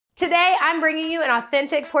Today, I'm bringing you an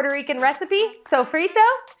authentic Puerto Rican recipe, sofrito,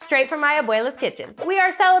 straight from my abuela's kitchen. We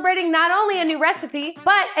are celebrating not only a new recipe,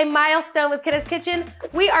 but a milestone with Kidda's Kitchen.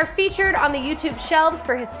 We are featured on the YouTube shelves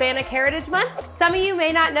for Hispanic Heritage Month. Some of you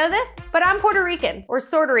may not know this, but I'm Puerto Rican, or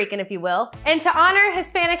sorta Rican if you will. And to honor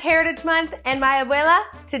Hispanic Heritage Month and my abuela,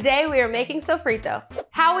 today we are making sofrito.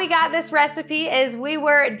 How we got this recipe is we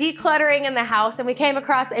were decluttering in the house and we came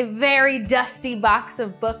across a very dusty box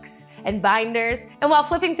of books and binders. And while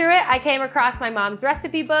flipping through it, I came across my mom's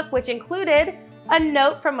recipe book, which included a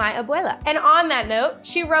note from my abuela. And on that note,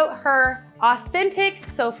 she wrote her authentic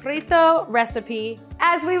sofrito recipe.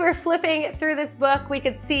 As we were flipping through this book, we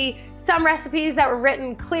could see some recipes that were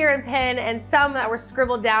written clear in pen and some that were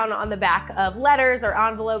scribbled down on the back of letters or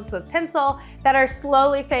envelopes with pencil that are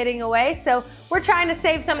slowly fading away. So we're trying to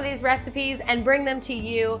save some of these recipes and bring them to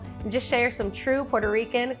you and just share some true Puerto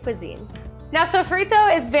Rican cuisine. Now,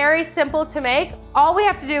 sofrito is very simple to make. All we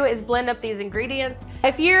have to do is blend up these ingredients.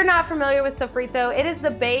 If you're not familiar with sofrito, it is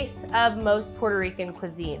the base of most Puerto Rican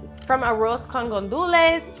cuisines, from arroz con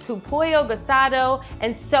gandules to pollo guisado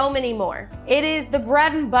and so many more. It is the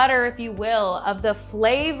bread and butter, if you will, of the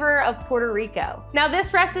flavor of Puerto Rico. Now,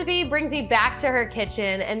 this recipe brings me back to her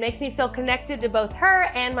kitchen and makes me feel connected to both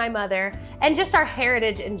her and my mother and just our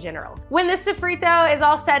heritage in general. When this sofrito is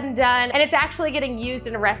all said and done and it's actually getting used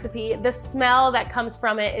in a recipe, the smell that comes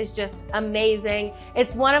from it is just amazing.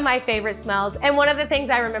 It's one of my favorite smells and one of the things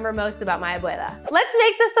I remember most about my abuela. Let's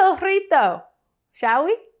make the sofrito, shall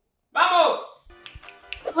we? Vamos!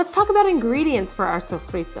 Let's talk about ingredients for our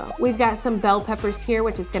sofrito. We've got some bell peppers here,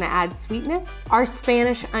 which is gonna add sweetness. Our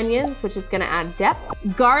Spanish onions, which is gonna add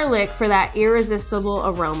depth. Garlic for that irresistible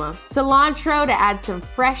aroma. Cilantro to add some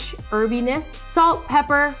fresh herbiness. Salt,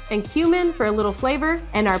 pepper, and cumin for a little flavor.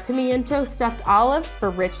 And our pimento stuffed olives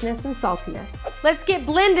for richness and saltiness. Let's get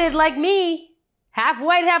blended like me. Half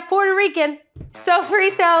white, half Puerto Rican.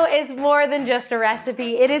 Sofrito is more than just a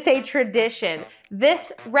recipe, it is a tradition.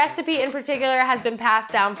 This recipe in particular has been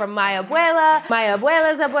passed down from my abuela, my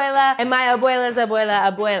abuela's abuela, and my abuela's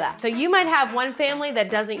abuela. So you might have one family that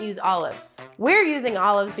doesn't use olives. We're using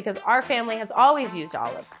olives because our family has always used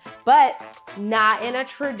olives, but not in a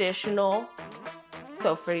traditional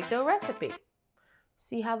sofrito recipe.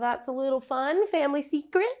 See how that's a little fun, family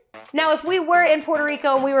secret? Now, if we were in Puerto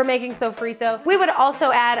Rico and we were making sofrito, we would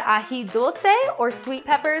also add ají dulce, or sweet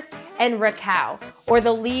peppers, and recao, or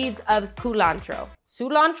the leaves of cilantro.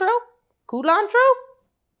 Cilantro? Culantro?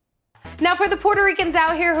 Now, for the Puerto Ricans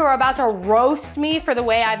out here who are about to roast me for the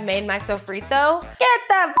way I've made my sofrito, get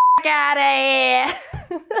the f out of here.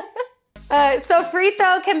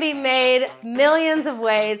 Sofrito can be made millions of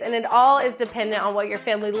ways and it all is dependent on what your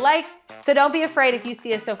family likes. So don't be afraid if you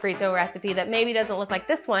see a sofrito recipe that maybe doesn't look like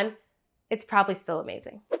this one, it's probably still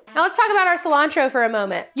amazing. Now let's talk about our cilantro for a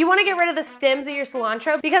moment. You wanna get rid of the stems of your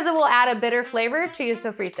cilantro because it will add a bitter flavor to your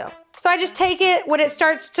sofrito. So I just take it, when it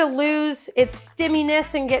starts to lose its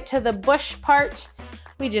stemminess and get to the bush part,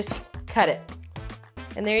 we just cut it.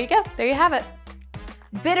 And there you go, there you have it.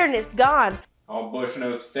 Bitterness gone. All bush,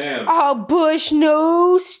 no stem. All bush,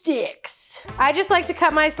 no sticks. I just like to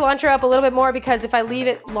cut my cilantro up a little bit more because if I leave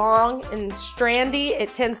it long and strandy,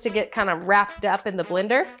 it tends to get kind of wrapped up in the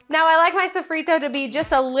blender. Now I like my sofrito to be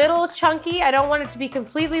just a little chunky. I don't want it to be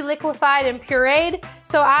completely liquefied and pureed.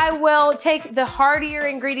 So I will take the heartier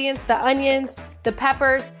ingredients, the onions, the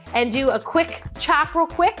peppers, and do a quick chop real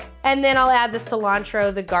quick. And then I'll add the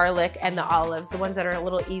cilantro, the garlic, and the olives, the ones that are a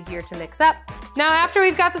little easier to mix up. Now, after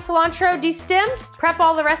we've got the cilantro destemmed, prep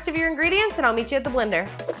all the rest of your ingredients and I'll meet you at the blender.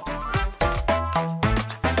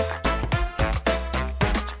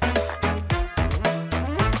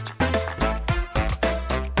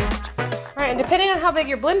 All right, and depending on how big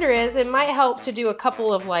your blender is, it might help to do a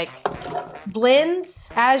couple of like blends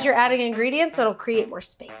as you're adding ingredients, so it'll create more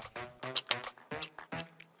space.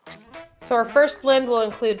 So our first blend will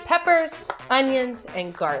include peppers, onions,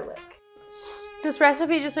 and garlic. This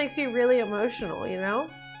recipe just makes me really emotional, you know?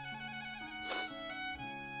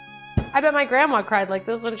 I bet my grandma cried like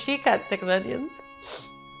this when she cut 6 onions.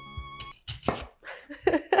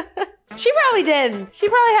 She probably didn't. She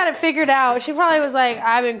probably had it figured out. She probably was like,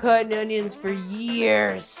 I've been cutting onions for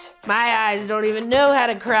years. My eyes don't even know how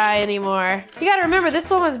to cry anymore. You gotta remember, this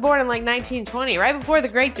woman was born in like 1920, right before the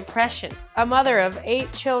Great Depression. A mother of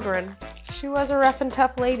 8 children. She was a rough and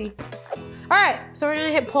tough lady. All right, so we're gonna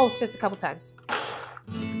hit pulse just a couple times.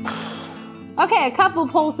 Okay, a couple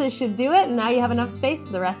pulses should do it, and now you have enough space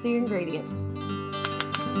for the rest of your ingredients.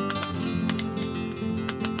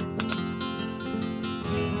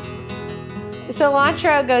 The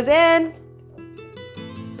cilantro goes in.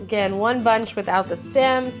 Again, one bunch without the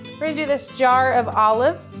stems. We're gonna do this jar of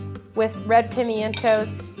olives. with red pimientos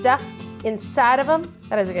stuffed inside of them.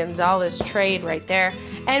 That is a Gonzalez trade right there.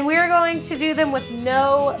 And we're going to do them with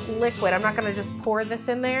no liquid. I'm not gonna just pour this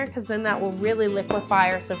in there because then that will really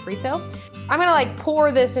liquefy our sofrito. I'm gonna like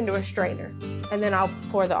pour this into a strainer and then I'll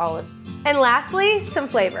pour the olives. And lastly, some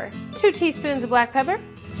flavor. 2 teaspoons of black pepper,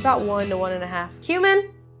 about 1 to 1.5.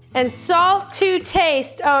 Cumin and salt to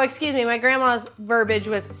taste. Oh, excuse me, my grandma's verbiage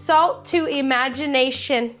was salt to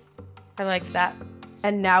imagination. I like that.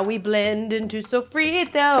 And now we blend into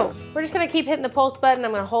sofrito. We're just gonna keep hitting the pulse button.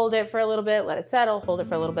 I'm gonna hold it for a little bit, let it settle, hold it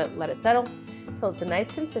for a little bit, let it settle, until it's a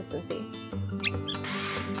nice consistency.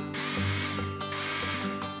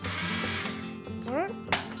 All right,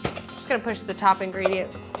 just gonna push the top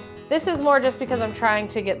ingredients. This is more just because I'm trying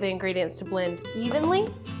to get the ingredients to blend evenly,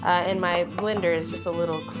 and my blender is just a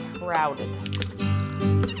little crowded.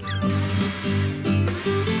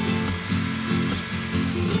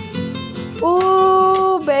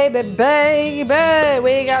 Ooh, baby, baby,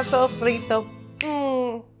 we got sofrito.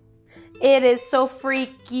 It is so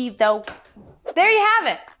freaky though. There you have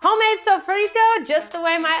it. Homemade sofrito, just the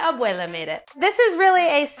way my abuela made it. This is really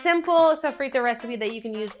a simple sofrito recipe that you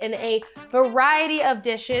can use in a variety of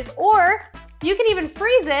dishes, or you can even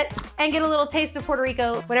freeze it and get a little taste of Puerto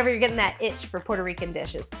Rico whenever you're getting that itch for Puerto Rican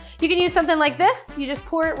dishes. You can use something like this. You just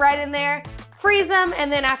pour it right in there, freeze them,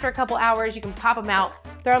 and then after a couple hours, you can pop them out,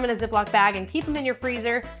 throw them in a Ziploc bag, and keep them in your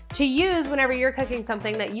freezer to use whenever you're cooking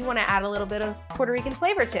something that you want to add a little bit of Puerto Rican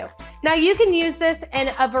flavor to. Now you can use this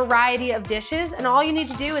in a variety of dishes, and all you need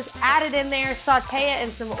to do is add it in there, saute it in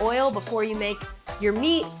some oil before you make your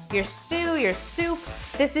meat, your stew, your soup.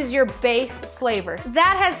 This is your base flavor.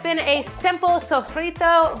 That has been a simple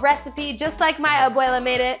sofrito recipe, just like my abuela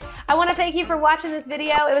made it. I want to thank you for watching this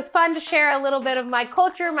video. It was fun to share a little bit of my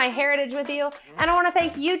culture, my heritage with you. And I want to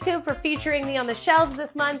thank YouTube for featuring me on the shelves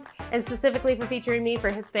this month, and specifically for featuring me for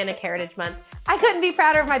Hispanic Heritage Month. I couldn't be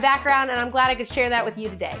prouder of my background, and I'm glad I could share that with you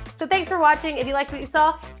today. So thanks for watching. If you liked what you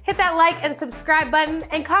saw, hit that like and subscribe button,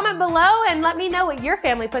 and comment below and let me know what your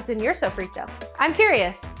family puts in your sofrito. I'm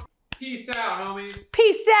curious. Peace out, homies.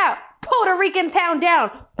 Peace out. Puerto Rican town down.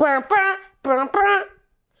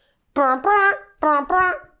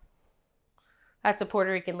 That's a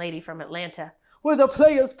Puerto Rican lady from Atlanta, where the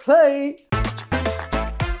players play.